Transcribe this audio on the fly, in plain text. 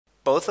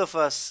both of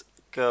us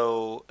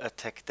go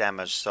attack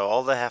damage, so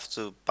all they have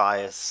to buy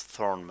is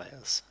thorn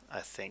mails,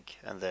 I think,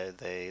 and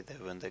they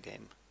win the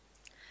game.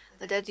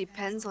 But that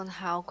depends on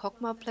how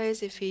Kog'Maw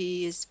plays. If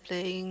he is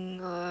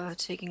playing,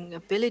 taking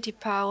ability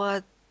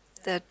power,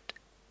 that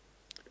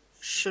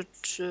should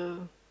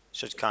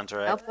Should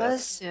counteract help that.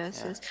 us.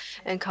 Yes, Yeah. yes.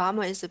 And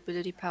Karma is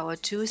ability power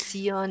too,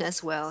 Sion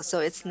as well. So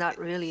it's not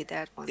really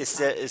that Is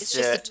there one-sided. is It's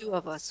just the there two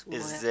of us who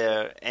is have.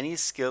 there any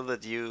skill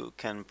that you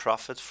can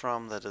profit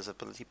from that is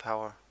ability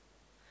power?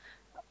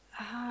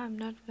 I'm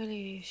not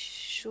really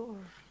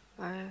sure.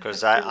 I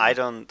Because have I to.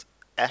 don't.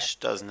 Ashe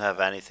doesn't have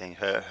anything.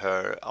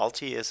 Her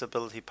ulti is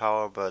ability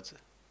power, but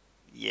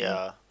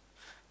Mm, yeah,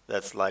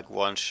 that's like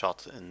one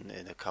shot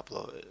in a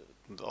couple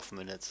of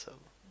minutes. So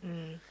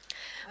mm.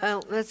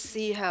 Let's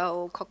see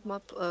how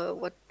Kog'Maw,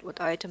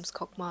 what items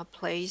Kog'Maw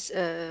plays,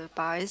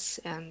 buys,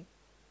 and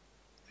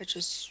I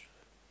just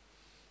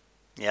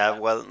yeah,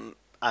 well,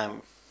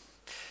 I'm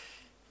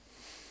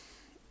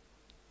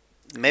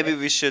maybe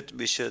we should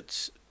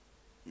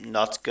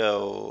not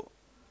go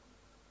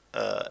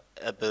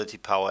ability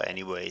power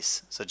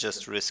anyways. So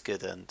just risk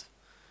it and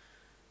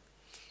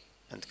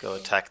go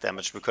attack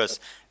damage because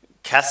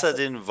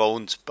Kassadin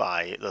won't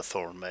buy the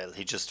Thornmail.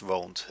 He just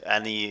won't.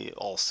 Annie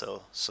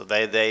also. So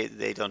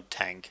they don't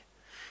tank.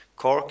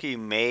 Corky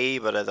may,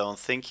 but I don't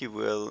think he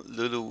will.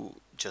 Lulu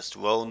just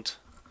won't.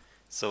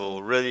 So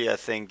really, I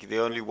think the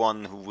only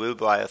one who will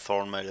buy a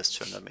Thornmail is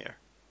Tryndamere.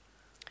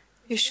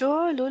 You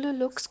sure Lulu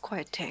looks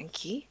quite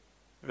tanky?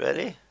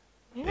 Really?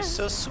 You're Yeah.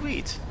 so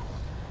sweet.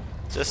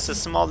 Just a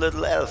small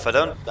little elf. I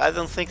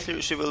don't think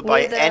she will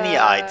buy With any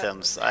a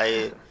items.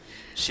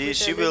 She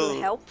with a she little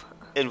will help.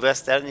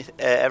 invest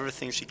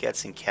everything she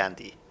gets in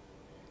candy.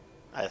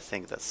 I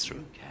think that's true.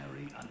 You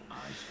carry an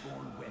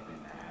iceborne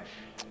weapon,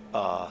 Ashe.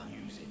 Uh,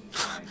 Use it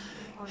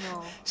wisely. Oh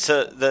no.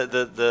 so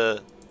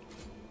the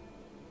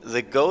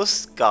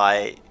ghost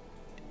guy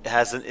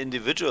has an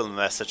individual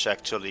message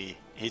actually.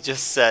 He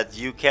just said,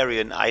 "You carry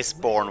an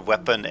iceborne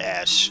weapon,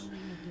 Ashe."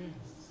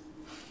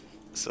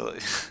 So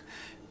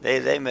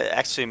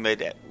actually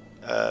made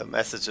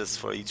messages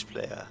for each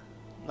player.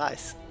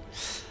 Nice.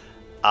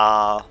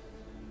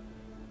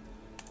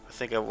 I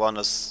think I won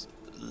us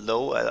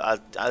low.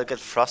 I'll get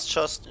frost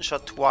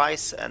shot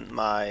twice and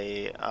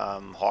my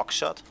hawk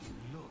shot,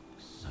 You look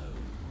so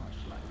much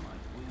like my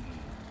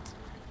queen.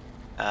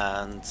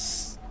 and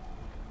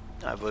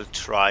I will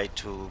try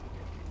to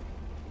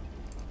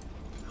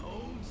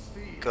Cold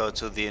steel. go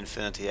to the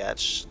infinity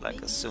edge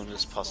like as soon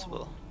as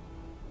possible.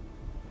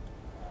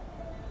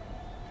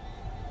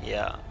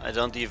 Yeah, I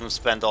don't even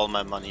spend all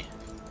my money.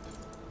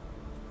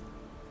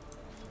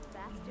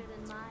 Faster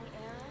than my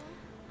arrow?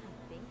 I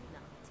think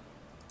not.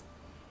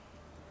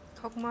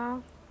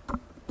 Kog'Maw?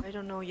 I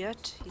don't know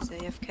yet. He's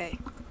AFK.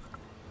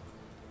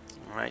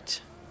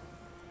 Right.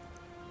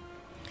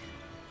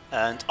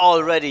 And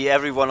already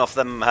every one of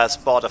them has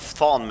bought a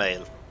thorn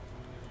mail.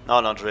 No,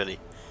 not really.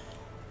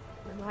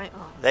 Am I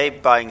on? They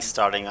buying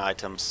starting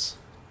items.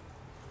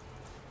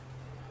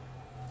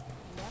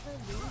 Never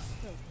lose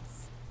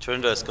focus.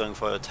 Trinder is going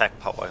for attack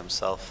power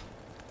himself.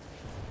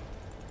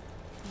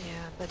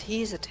 Yeah, but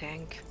he's a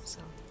tank,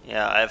 so.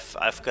 Yeah,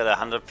 I've got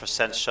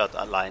 100% shot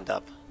lined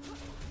up.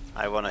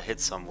 I wanna hit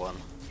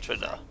someone.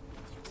 Trinder.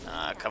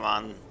 Ah, come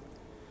on.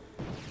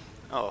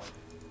 Oh.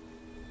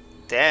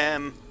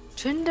 Damn.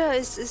 Trinder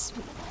is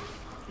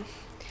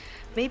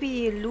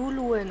maybe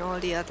Lulu and all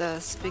the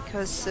others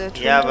because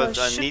Yeah, Trinder but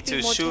I should need be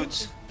to more shoot.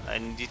 tanky. I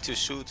need to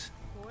shoot.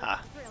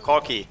 Ah,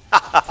 Corky. Ha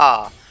ha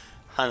ha.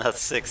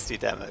 160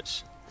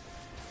 damage.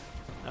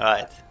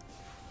 Alright.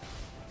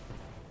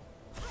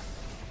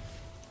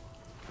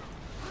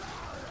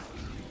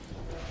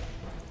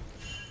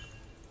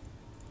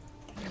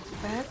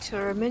 Back to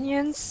our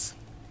minions.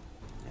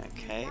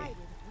 Okay.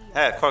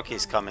 Ah,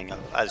 Corky's coming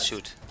up. I'll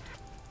shoot.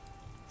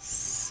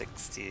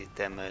 60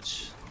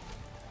 damage.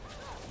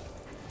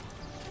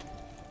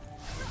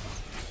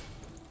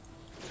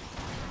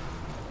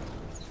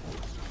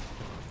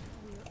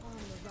 We're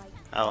on the right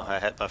Oh, I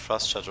had my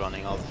frost shot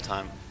running all the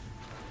time.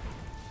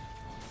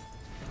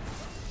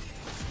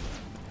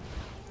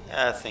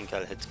 Yeah, I think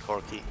I'll hit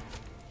Corky.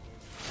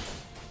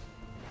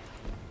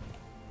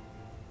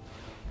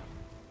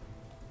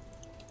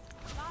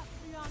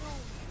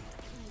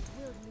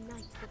 we will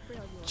unite the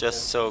brilliant.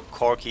 Just so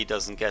Corky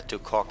doesn't get too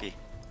cocky.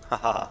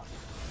 Haha.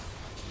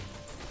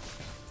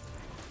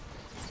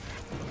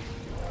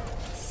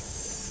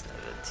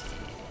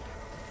 70.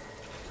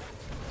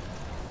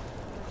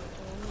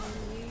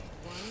 Only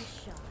one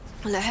shot.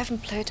 Well, I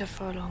haven't played her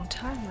for a long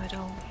time. I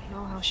don't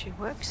know how she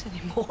works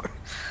anymore.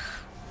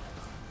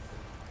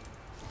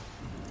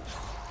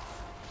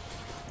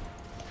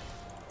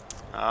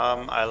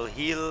 I'll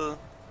heal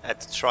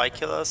at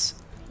Trikillers.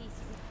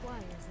 Peace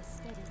requires a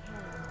steady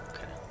hand.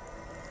 Okay.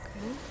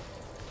 Okay.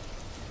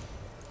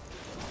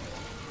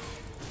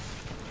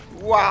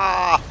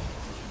 Wah!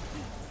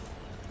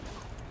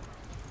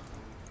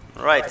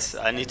 Right,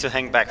 I need to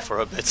hang back for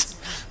a bit.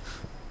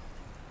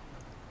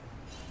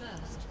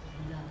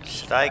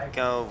 Should I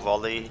go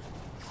volley?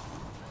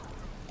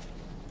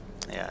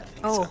 Yeah, I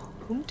think Oh, so.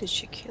 whom did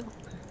she kill?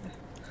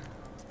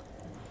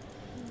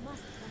 We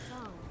must press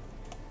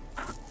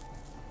on.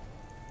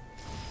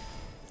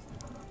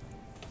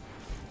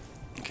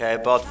 Okay, I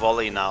bought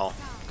volley now,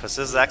 because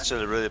this is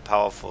actually a really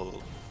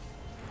powerful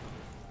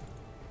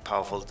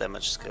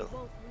damage I skill.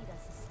 won't lead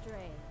us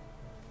astray.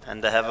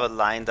 And I have a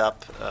lined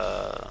up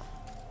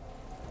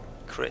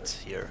crit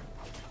here.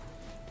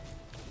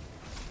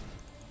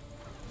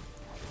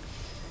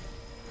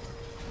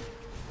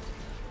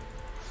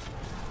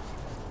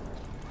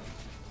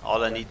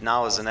 All I need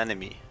now is an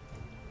enemy.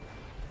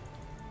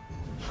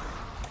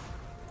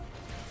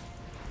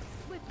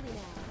 Swiftly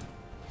now.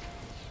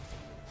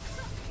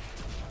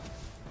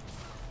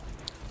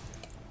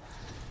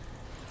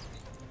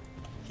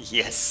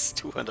 Yes,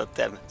 200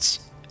 damage.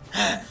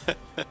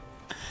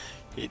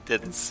 He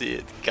didn't see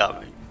it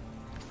coming.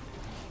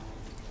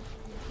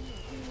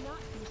 Do not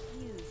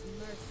confuse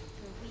mercy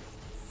for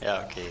weakness.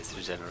 Yeah, okay, it's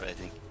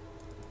regenerating.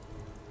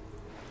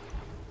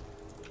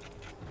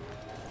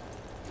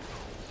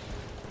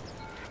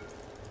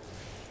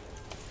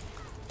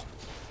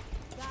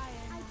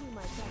 I do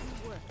my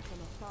best work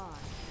from afar.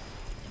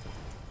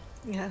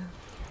 Yeah.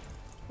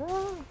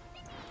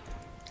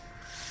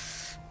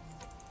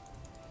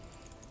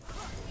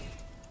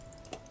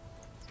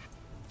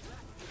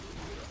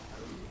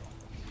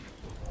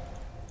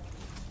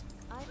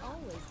 I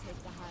always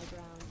take the high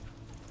ground.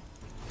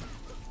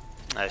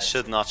 I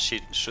should not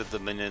shoot the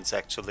minions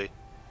actually.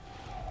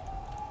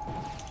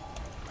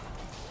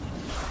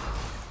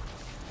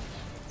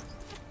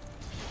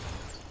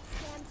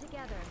 Stand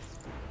together.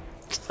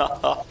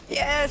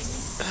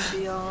 Yes!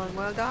 Sion,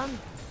 well done.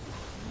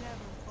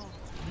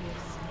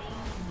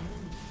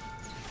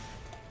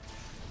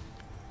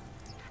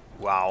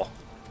 Wow,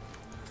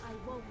 I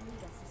won't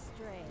lead us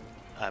astray.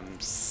 I'm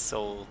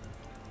so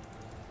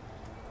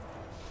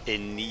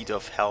in need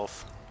of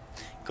health.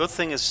 Good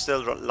thing is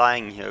still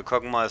lying here.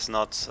 Kog'maw is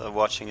not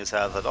watching his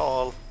health at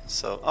all.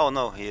 So, oh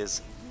no, he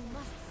is. We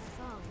must press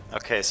on.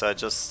 Okay, so I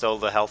just stole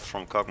the health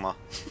from Kog'maw.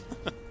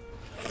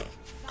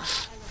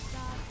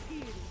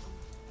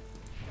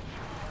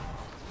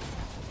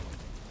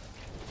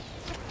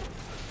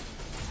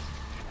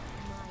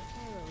 My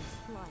arrows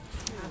fly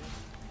true.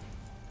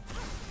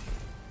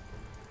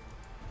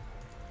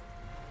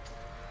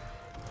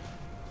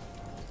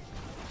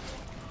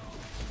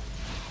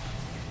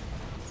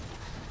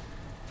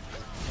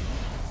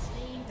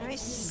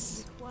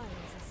 Nice. Requires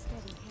a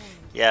steady hand.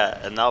 Yeah,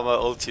 and now my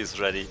ulti is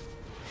ready.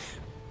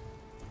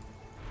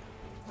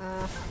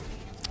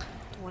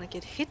 Don't want to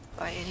get hit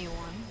by anyone.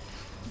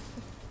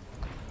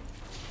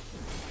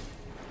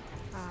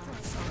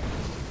 So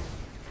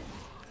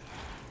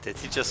Did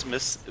he just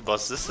miss?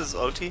 Was this his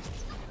ulti?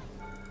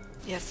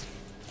 yes.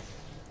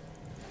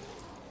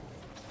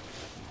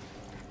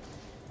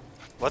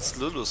 What's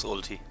Lulu's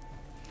ulti?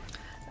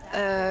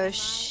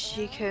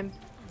 She can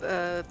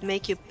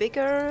make you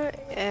bigger,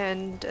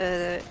 and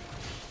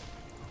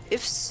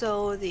if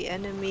so, the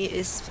enemy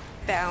is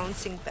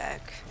bouncing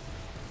back.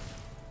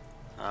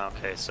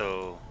 Okay,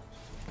 so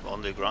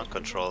only ground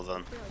control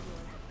then.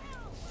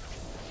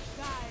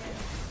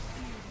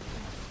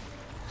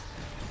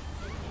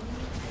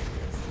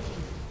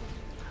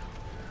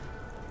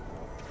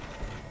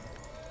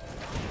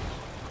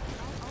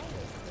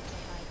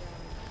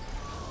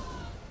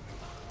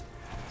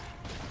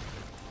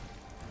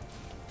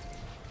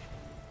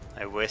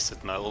 I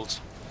wasted my ult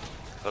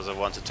because I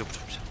wanted to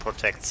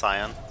protect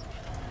Sion.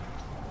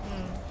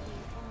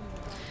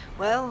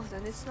 Well,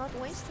 then it's not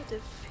wasted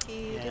if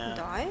he Yeah. didn't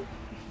die.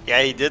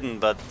 Yeah, he didn't,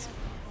 but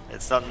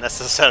it's not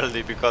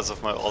necessarily because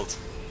of my ult.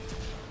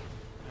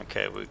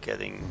 Okay, we're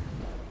getting...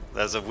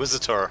 There's a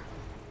visitor.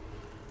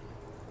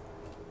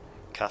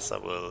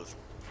 Kassa will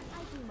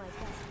I do my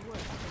best work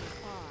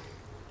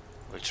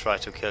from afar. try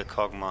to kill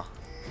Kog'Maw.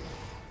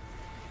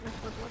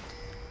 What?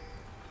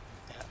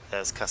 Yeah,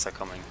 there's Kassa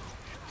coming.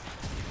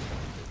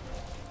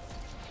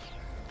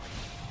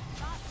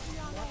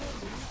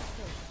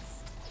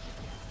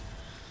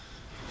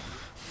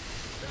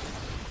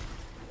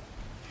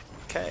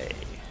 Okay.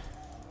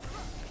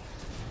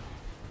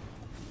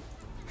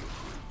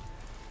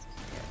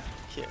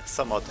 Here,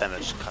 some more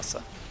damage,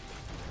 Kassa.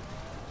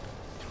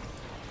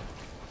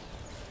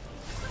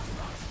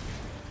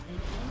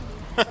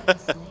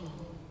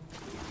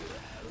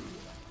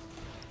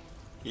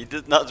 He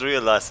did not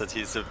realize that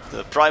he's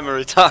the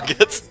primary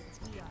target.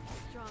 We are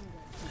stronger.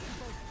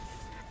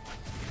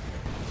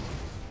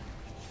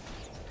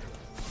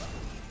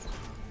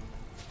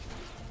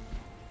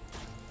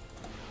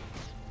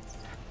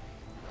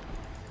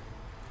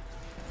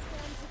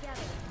 Stand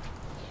together.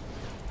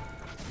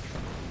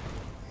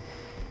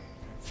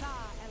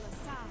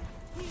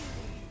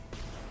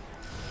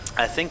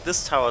 I think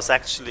this tower is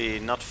actually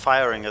not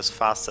firing as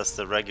fast as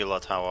the regular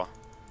tower.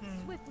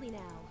 Swiftly now.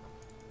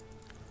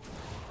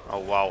 Oh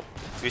wow.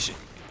 We should...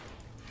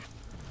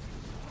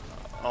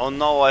 Oh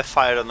no, I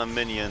fired on a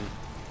minion.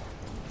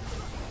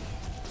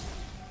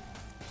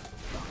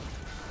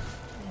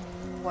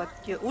 What?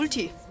 Your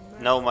ulti?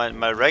 No,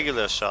 my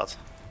regular shot.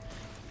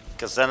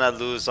 Because then I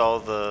lose all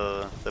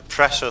the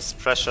precious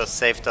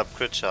saved up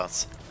crit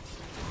shots.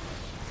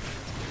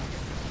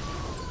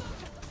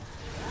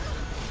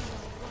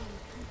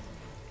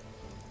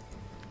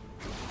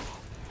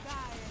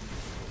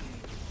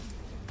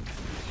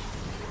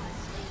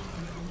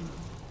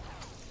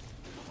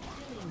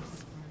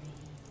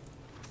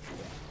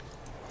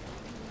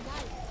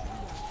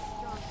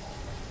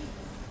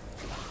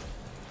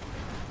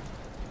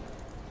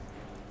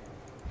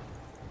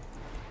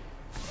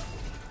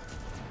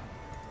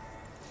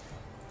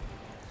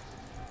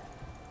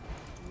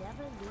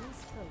 Never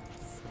lose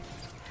focus.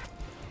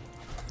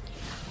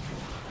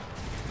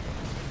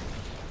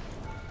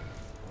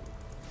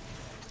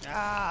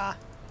 Ah.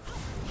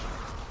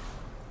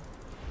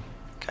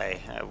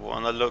 Okay, I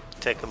wanna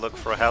take a look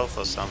for health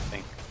or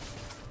something.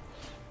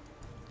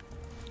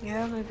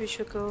 Yeah, maybe we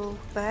should go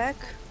back.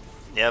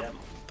 Yep,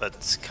 but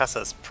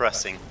Kassa's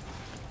pressing.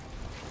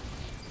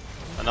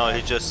 Oh no,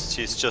 he's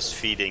just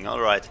feeding. All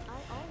right,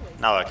 I always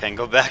now I can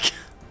go back.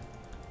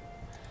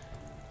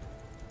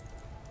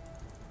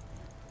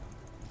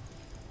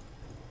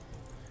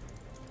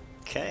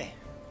 Okay.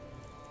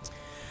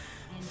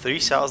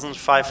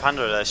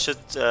 3,500. I should.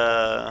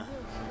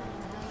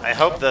 I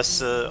hope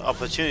there's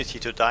opportunity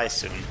to die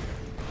soon.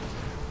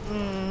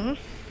 Mm.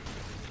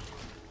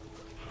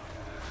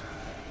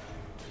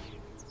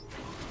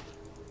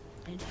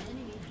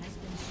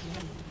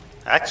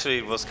 Actually,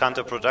 it was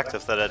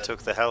counterproductive that I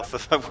took the health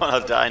if I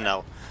wanna die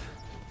now.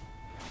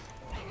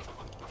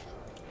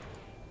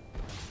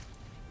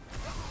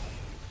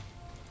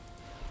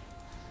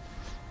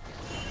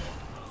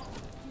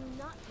 do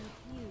not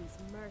confuse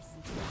mercy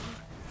with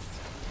weakness.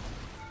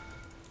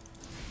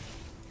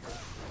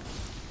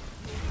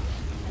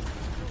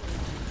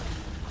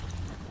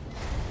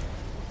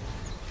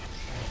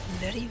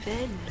 Very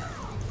well.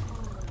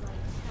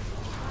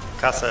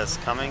 Kassa is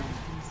coming.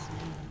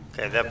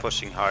 Okay, they're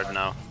pushing hard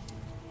now.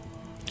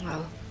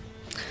 Well,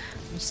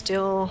 I'm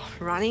still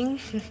running.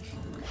 You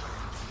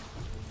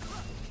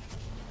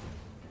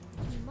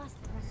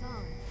must press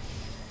on.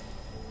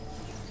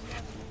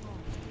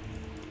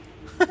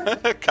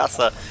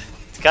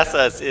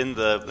 Kassa is in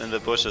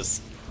the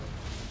bushes.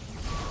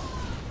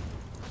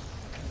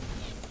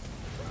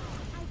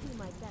 I do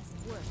my best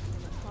work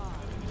from afar.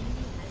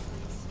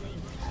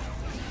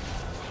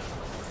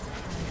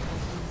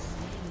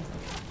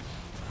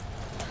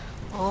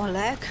 Oh,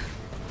 lag.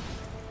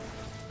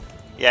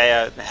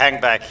 Yeah, hang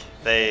back.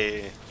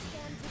 They're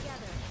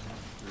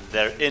Stand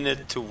together. in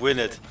it to win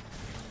it.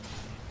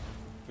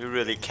 We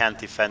really can't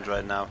defend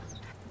right now.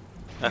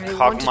 A I want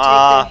to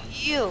Kog'maw. take the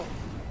heal.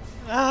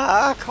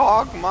 Ah,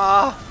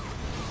 Kog'maw.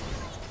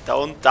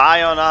 Don't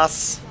die on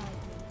us.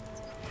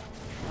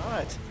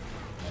 Alright.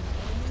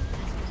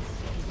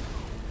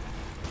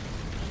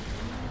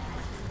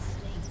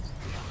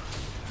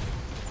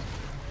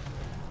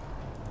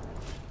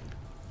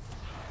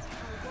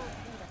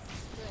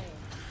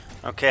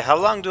 Okay, how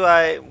long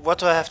what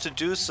do I have to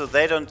do so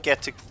they don't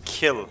get to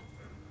kill?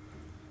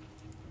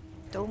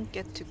 Don't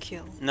get to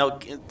kill. No,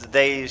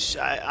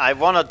 I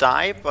wanna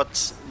die,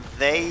 but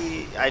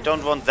I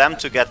don't want them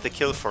to get the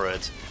kill for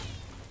it.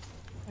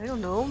 I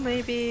don't know,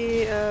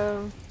 maybe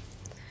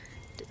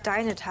die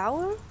in a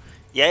tower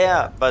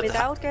Yeah, but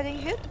without getting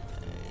hit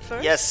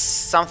first? yes,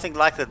 something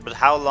like that, but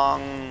how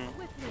long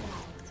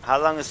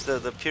is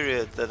the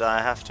period that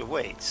I have to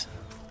wait?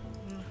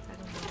 I don't know.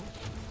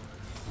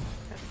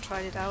 Haven't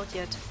tried it out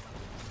yet.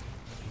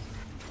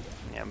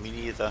 Yeah, me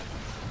neither.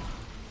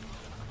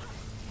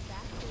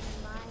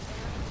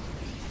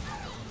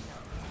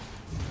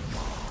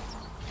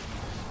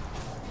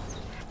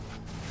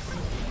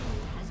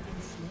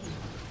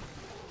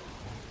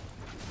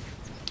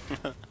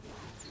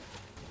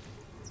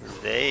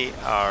 They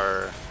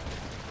are...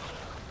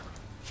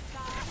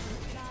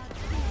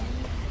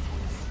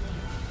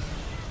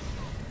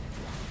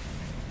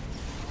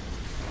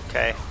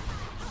 Okay.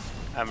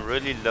 I'm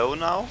really low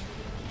now.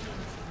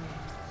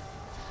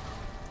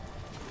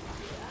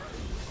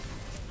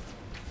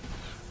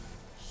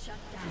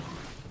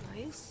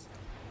 Nice.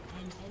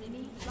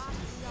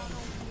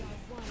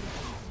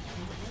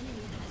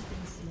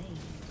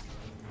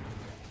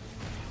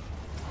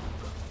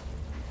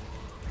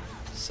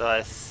 So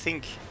I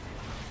think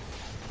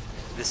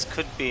this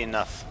could be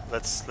enough.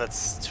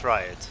 Let's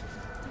try it.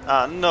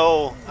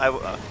 No,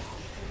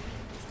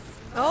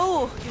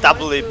 Oh! You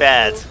doubly wanted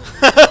bad.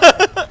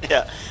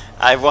 Yeah,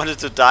 I wanted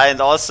to die,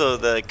 and also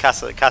the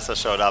Kassa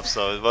showed up,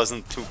 so it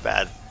wasn't too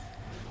bad.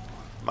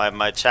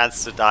 My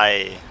chance to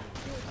die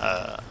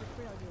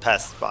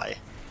passed by.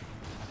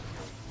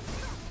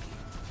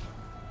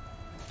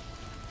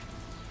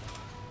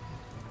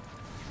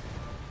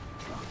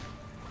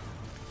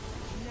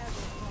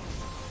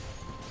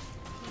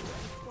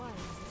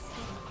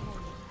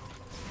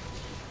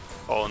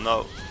 Oh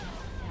no.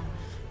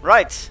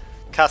 Right,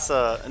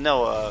 Kassa.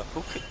 No,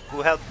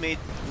 who helped me?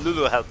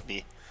 Lulu helped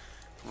me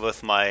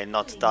with my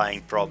not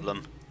dying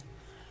problem.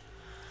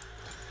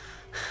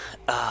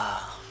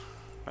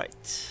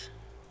 Right.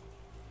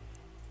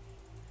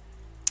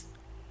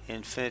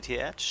 Infinity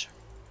Edge.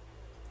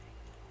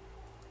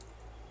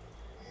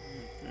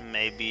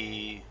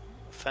 Maybe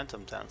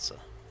Phantom Dancer.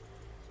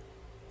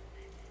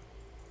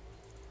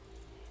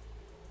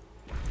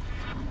 I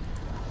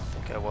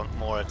think I want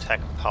more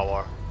attack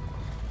power.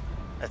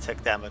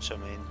 Attack damage, I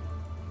mean.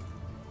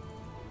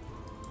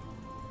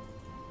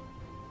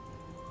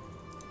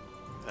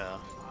 Yeah.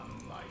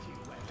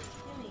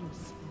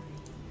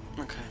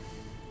 Okay.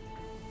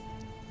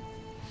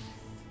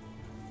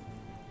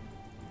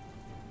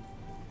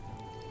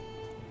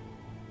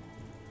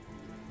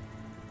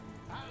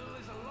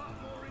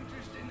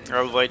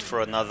 I'll wait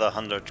for another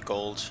 100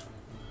 gold.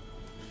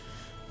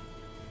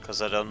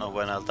 Because I don't know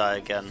when I'll die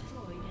again.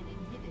 Destroyed an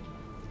inhibitor.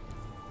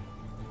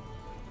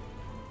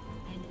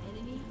 An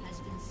enemy has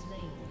been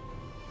slain.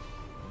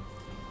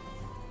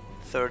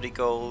 30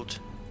 gold.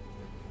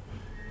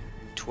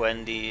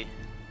 20.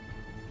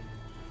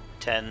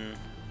 10.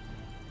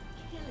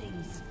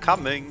 Killing spree.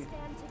 Coming!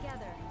 Stand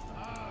together.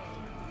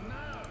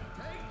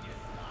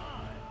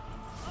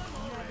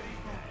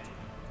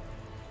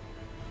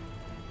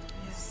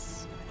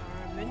 Yes,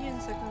 our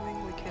minions are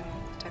coming. We can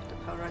attack the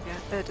power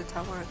again. The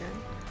tower again.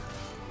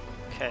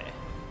 Okay.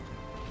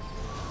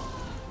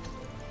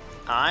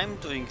 I'm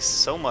doing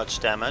so much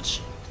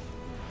damage.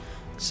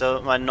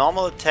 So my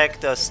normal attack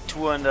does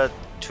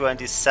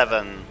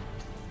 227.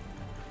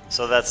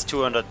 So that's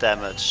 200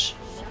 damage.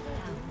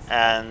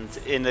 And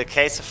in the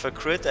case of a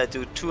crit, I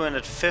do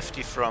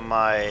 250 from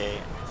my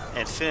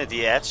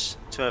Infinity Edge,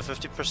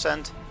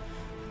 250%,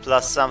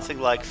 plus something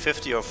like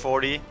 50 or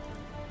 40.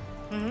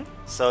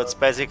 So it's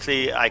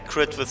basically I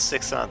crit with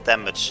 600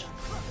 damage.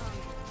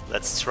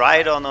 Let's try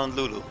it on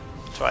Lulu.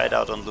 Try it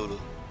out on Lulu.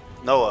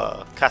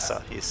 No,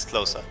 Kassa, he's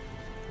closer.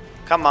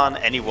 Come on,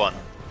 anyone.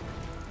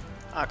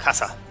 Ah,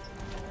 Kassa.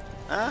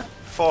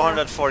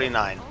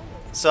 449.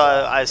 So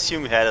I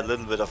assume he had a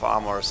little bit of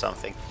armor or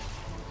something.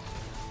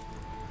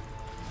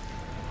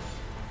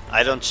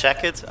 I don't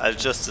check it, I'll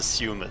just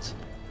assume it.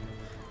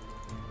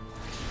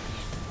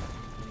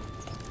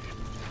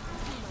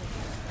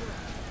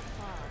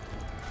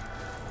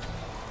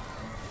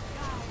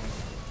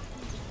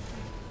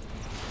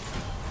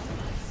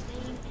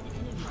 Slain an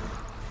enemy.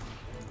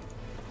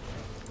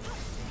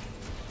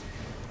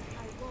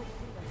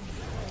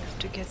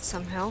 To get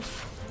some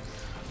health.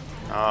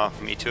 Oh,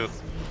 me too.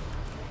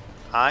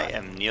 I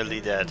am nearly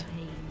dead.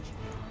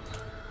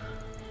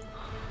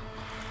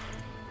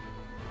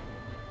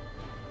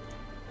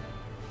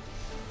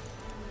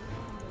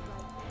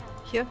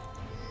 Here?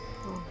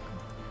 Oh,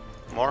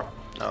 More?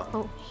 No.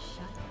 oh.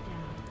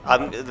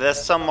 Shut down.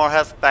 There's some more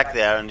health back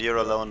there and you're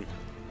alone.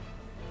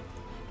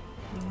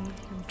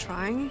 I'm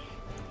trying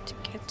to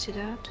get to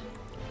that.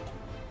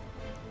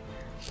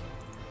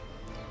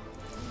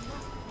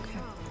 Okay.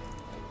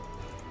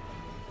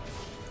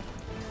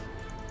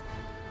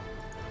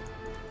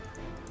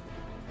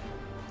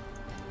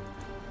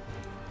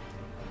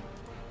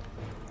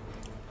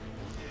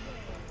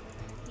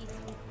 Peace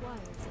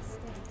requires a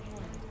steady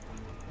hand.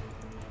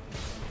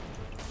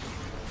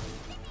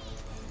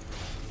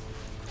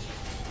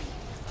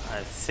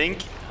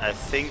 I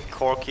think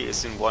Corki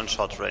is in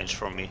one-shot range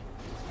from me.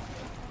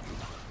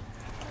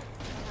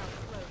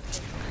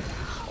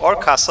 Or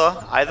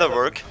Kassa, either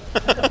work. We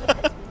are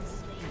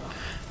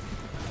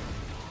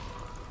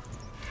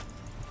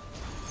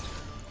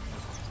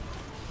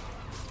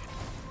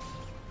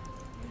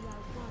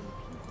one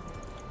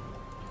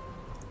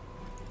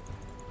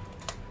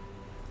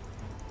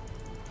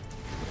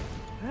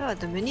people. Ah,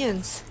 the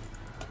minions.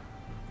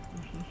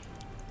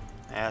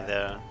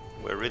 Yeah,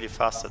 we're really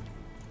fast at We're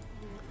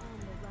on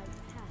the right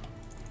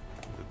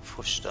path. we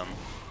push them.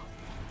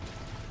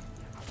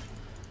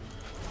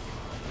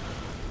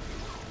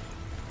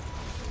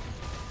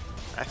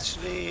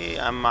 Actually,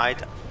 I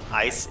might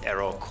ice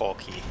arrow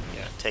Corki.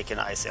 Yeah, take an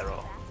ice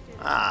arrow.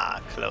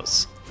 Ah,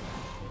 close.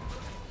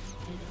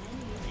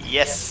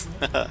 Yes!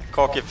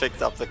 Corki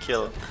picked up the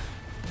kill.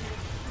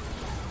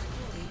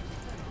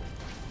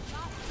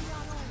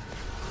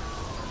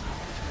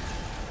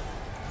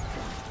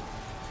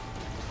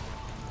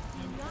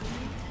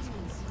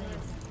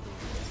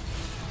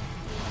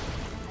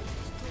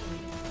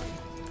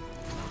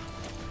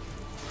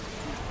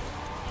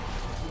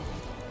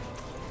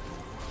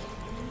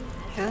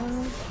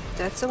 Yeah,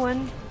 that's the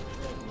one.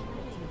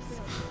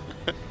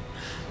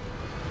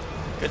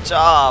 Good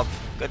job!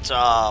 Good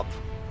job!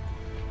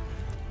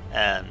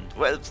 And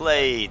well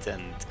played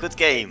and good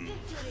game!